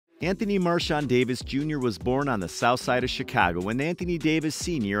Anthony Marshawn Davis Jr. was born on the south side of Chicago when Anthony Davis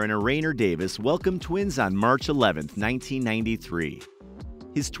Sr. and Rainer Davis welcomed twins on March 11, 1993.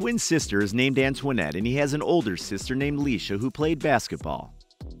 His twin sister is named Antoinette, and he has an older sister named Leisha who played basketball.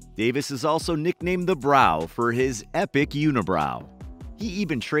 Davis is also nicknamed the Brow for his epic unibrow. He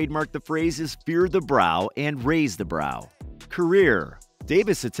even trademarked the phrases "fear the brow" and "raise the brow." Career: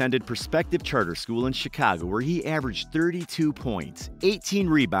 Davis attended Perspective Charter School in Chicago, where he averaged 32 points, 18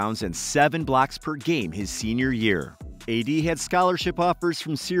 rebounds, and 7 blocks per game his senior year. AD had scholarship offers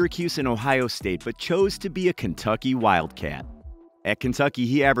from Syracuse and Ohio State, but chose to be a Kentucky Wildcat. At Kentucky,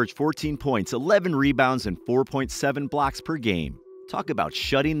 he averaged 14 points, 11 rebounds, and 4.7 blocks per game. Talk about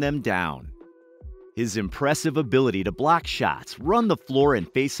shutting them down. His impressive ability to block shots, run the floor,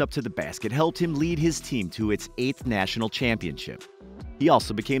 and face up to the basket helped him lead his team to its 8th national championship. He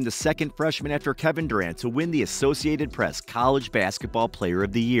also became the second freshman after Kevin Durant to win the Associated Press College Basketball Player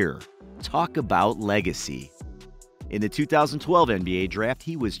of the Year. Talk about legacy. In the 2012 NBA Draft,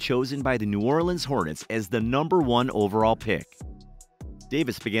 he was chosen by the New Orleans Hornets as the #1 overall pick.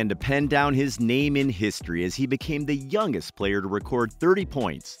 Davis began to pen down his name in history as he became the youngest player to record 30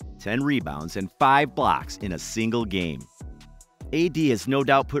 points, 10 rebounds, and 5 blocks in a single game. AD has no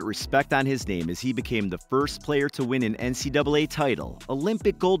doubt put respect on his name as he became the first player to win an NCAA title,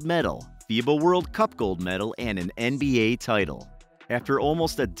 Olympic gold medal, FIBA World Cup gold medal, and an NBA title. After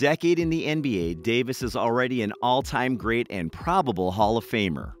almost a decade in the NBA, Davis is already an all-time great and probable Hall of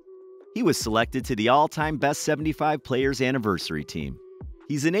Famer. He was selected to the all-time Best 75 Players Anniversary Team.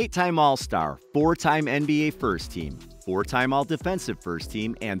 He's an 8-time All-Star, 4-time NBA First Team, 4-time All-Defensive First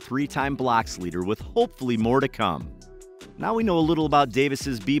Team, and 3-time blocks leader, with hopefully more to come. Now we know a little about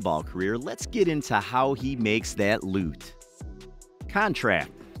Davis's b-ball career, let's get into how he makes that loot.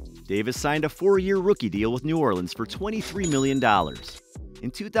 Contract: Davis signed a 4-year rookie deal with New Orleans for $23 million.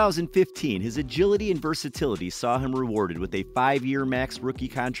 In 2015, his agility and versatility saw him rewarded with a 5-year max rookie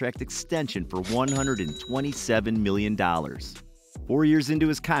contract extension for $127 million. 4 years into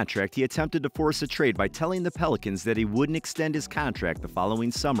his contract, he attempted to force a trade by telling the Pelicans that he wouldn't extend his contract the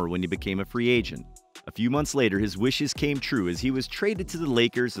following summer when he became a free agent. A few months later, his wishes came true as he was traded to the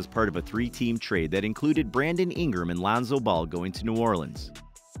Lakers as part of a 3-team trade that included Brandon Ingram and Lonzo Ball going to New Orleans.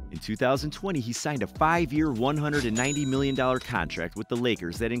 In 2020, he signed a 5-year, $190 million contract with the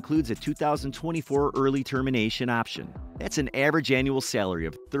Lakers that includes a 2024 early termination option. That's an average annual salary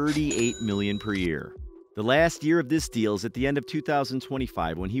of $38 million per year. The last year of this deal is at the end of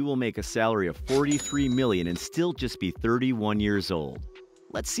 2025, when he will make a salary of $43 million and still just be 31 years old.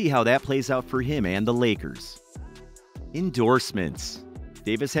 Let's see how that plays out for him and the Lakers. Endorsements: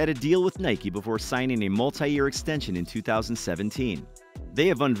 Davis had a deal with Nike before signing a multi-year extension in 2017. They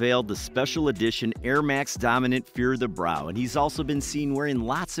have unveiled the special edition Air Max Dominant Fear the Brow, and he's also been seen wearing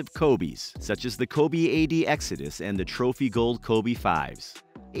lots of Kobes, such as the Kobe AD Exodus and the Trophy Gold Kobe 5s.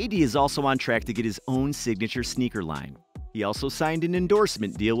 AD is also on track to get his own signature sneaker line. He also signed an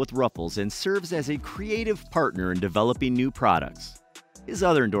endorsement deal with Ruffles and serves as a creative partner in developing new products. His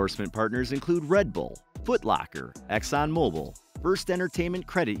other endorsement partners include Red Bull, Foot Locker, ExxonMobil, First Entertainment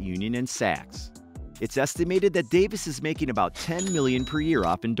Credit Union, and Saks. It's estimated that Davis is making about $10 million per year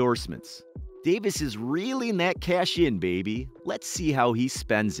off endorsements. Davis is reeling that cash in, baby. Let's see how he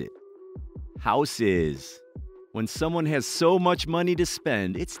spends it. Houses: when someone has so much money to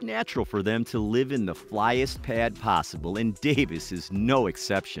spend, it's natural for them to live in the flyest pad possible, and Davis is no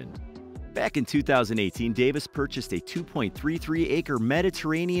exception. Back in 2018, Davis purchased a 2.33-acre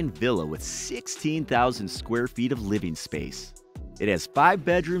Mediterranean villa with 16,000 square feet of living space. It has 5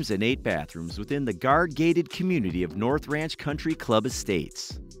 bedrooms and 8 bathrooms within the guard-gated community of North Ranch Country Club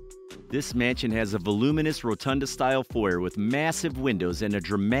Estates. This mansion has a voluminous rotunda-style foyer with massive windows and a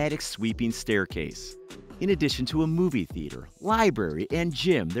dramatic sweeping staircase. In addition to a movie theater, library, and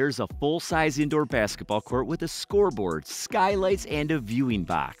gym, there's a full-size indoor basketball court with a scoreboard, skylights, and a viewing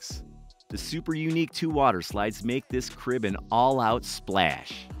box. The super unique 2 water slides make this crib an all-out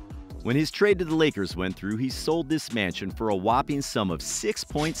splash. When his trade to the Lakers went through, he sold this mansion for a whopping sum of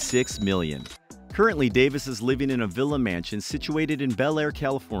 $6.6 million. Currently, Davis is living in a villa mansion situated in Bel Air,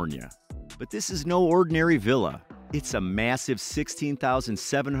 California. But this is no ordinary villa. It's a massive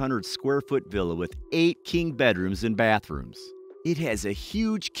 16,700 square foot villa with 8 king bedrooms and bathrooms. It has a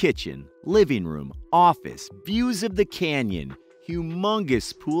huge kitchen, living room, office, views of the canyon,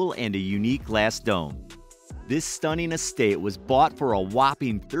 humongous pool, and a unique glass dome. This stunning estate was bought for a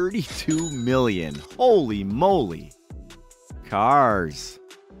whopping $32 million. Holy moly! Cars.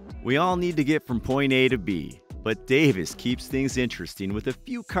 We all need to get from point A to B, but Davis keeps things interesting with a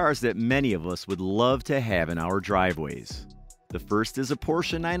few cars that many of us would love to have in our driveways. The first is a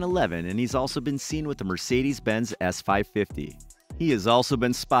Porsche 911, and he's also been seen with a Mercedes-Benz S550. He has also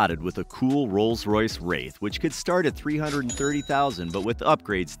been spotted with a cool Rolls-Royce Wraith, which could start at $330,000, but with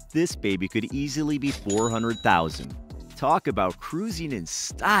upgrades, this baby could easily be $400,000. Talk about cruising in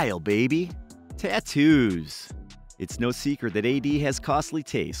style, baby! Tattoos. It's no secret that AD has costly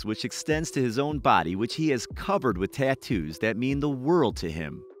taste, which extends to his own body, which he has covered with tattoos that mean the world to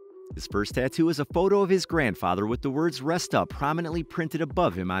him. His first tattoo is a photo of his grandfather with the words "Rest Up" prominently printed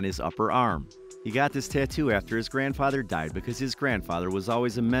above him on his upper arm. He got this tattoo after his grandfather died because his grandfather was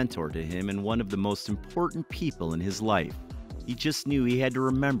always a mentor to him and one of the most important people in his life. He just knew he had to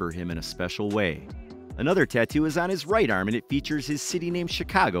remember him in a special way. Another tattoo is on his right arm, and it features his city named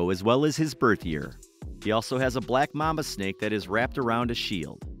Chicago as well as his birth year. He also has a black mamba snake that is wrapped around a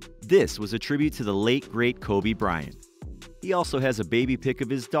shield. This was a tribute to the late great Kobe Bryant. He also has a baby pic of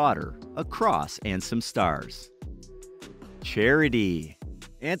his daughter, a cross, and some stars. Charity.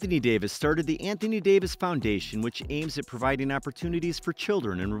 Anthony Davis started the Anthony Davis Foundation, which aims at providing opportunities for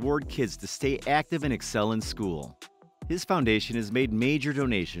children and reward kids to stay active and excel in school. His foundation has made major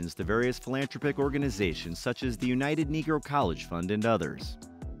donations to various philanthropic organizations such as the United Negro College Fund and others.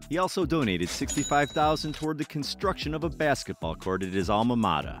 He also donated $65,000 toward the construction of a basketball court at his alma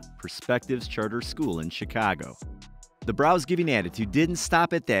mater, Perspectives Charter School in Chicago. The browse-giving attitude didn't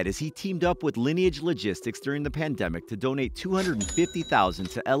stop at that, as he teamed up with Lineage Logistics during the pandemic to donate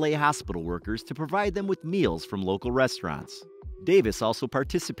 $250,000 to LA hospital workers to provide them with meals from local restaurants. Davis also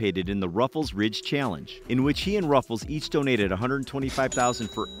participated in the Ruffles Ridge Challenge, in which he and Ruffles each donated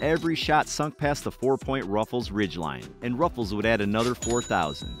 $125,000 for every shot sunk past the 4-point Ruffles Ridge line, and Ruffles would add another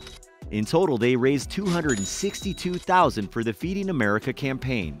 $4,000. In total, they raised $262,000 for the Feeding America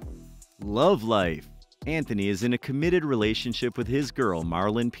campaign. Love life. Anthony is in a committed relationship with his girl,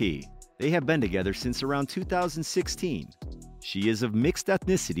 Marlon P. They have been together since around 2016. She is of mixed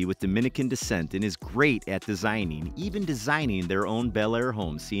ethnicity with Dominican descent and is great at designing, even designing their own Bel Air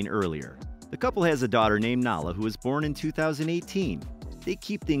home seen earlier. The couple has a daughter named Nala who was born in 2018. They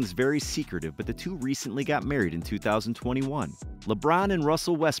keep things very secretive, but the two recently got married in 2021. LeBron and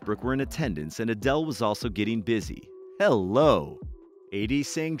Russell Westbrook were in attendance, and Adele was also getting busy. Hello! AD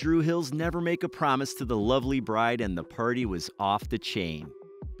sang Drew Hill's "Never Make a Promise" to the lovely bride, and the party was off the chain.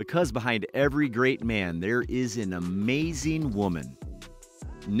 Because behind every great man, there is an amazing woman.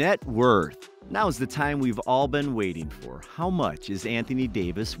 Net worth. Now's the time we've all been waiting for. How much is Anthony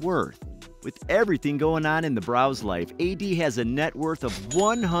Davis worth? With everything going on in the Brow's life, AD has a net worth of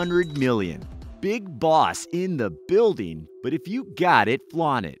 $100 million. Big boss in the building, but if you got it,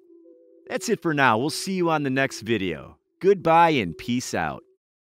 flaunt it. That's it for now. We'll see you on the next video. Goodbye and peace out.